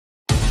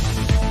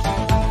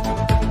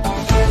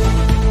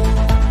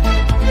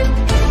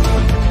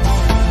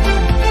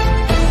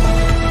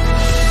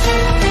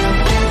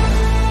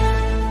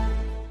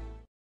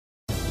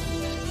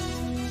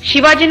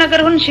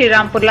शिवाजीनगरहून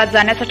श्रीरामपूरला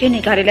जाण्यासाठी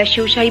निघालेल्या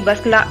शिवशाही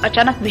बसला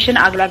अचानक भीषण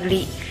आग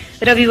लागली।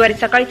 रविवारी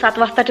सकाळी 7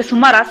 वाजताच्या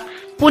सुमारास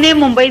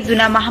पुणे-मुंबई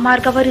जुन्या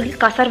महामार्गावरील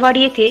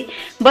कासारवाडी येथे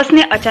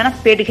बसने अचानक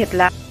पेट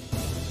घेतला।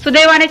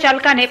 सुदैवाने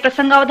चालकाने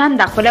प्रसंगावधान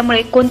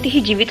दाखवल्यामुळे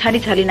कोणतीही जीवितहानी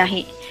झाली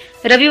नाही।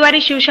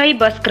 रविवारी शिवशाही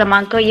बस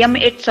क्रमांक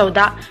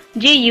MH14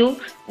 JU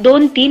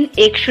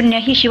 2310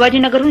 ही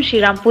शिवाजीनगरहून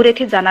श्रीरामपूर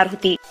येथे जाणार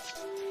होती।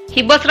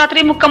 ही बस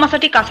रात्री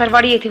मुक्कामासाठी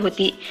कासारवाडी येथे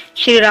होती।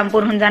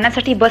 श्रीरामपूरहून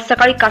जाण्यासाठी बस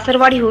सकाळी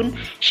कासारवाडीहून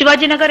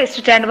शिवाजीनगर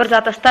स्टँडवर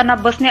जात असताना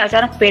बसने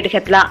अचानक पेट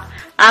घेतला।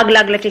 आग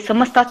लागल्याचे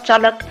समजताच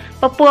चालक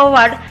पप्पू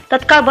आव्हाड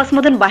तत्काळ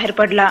बसमधून बाहेर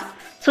पडला।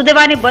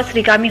 सुदैवाने बस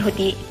रिकामी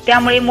होती,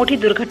 त्यामुळे मोठी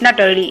दुर्घटना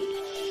टळली।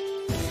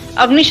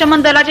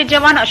 अग्निशमन दलाचे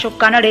जवान अशोक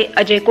कानडे,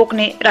 अजय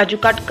कोकणे, राजू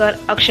काटकर,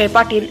 अक्षय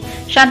पाटील,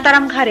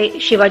 शांताराम घारे,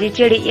 शिवाजी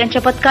चेडे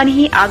यांच्या पथकाने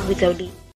ही आग विझवली।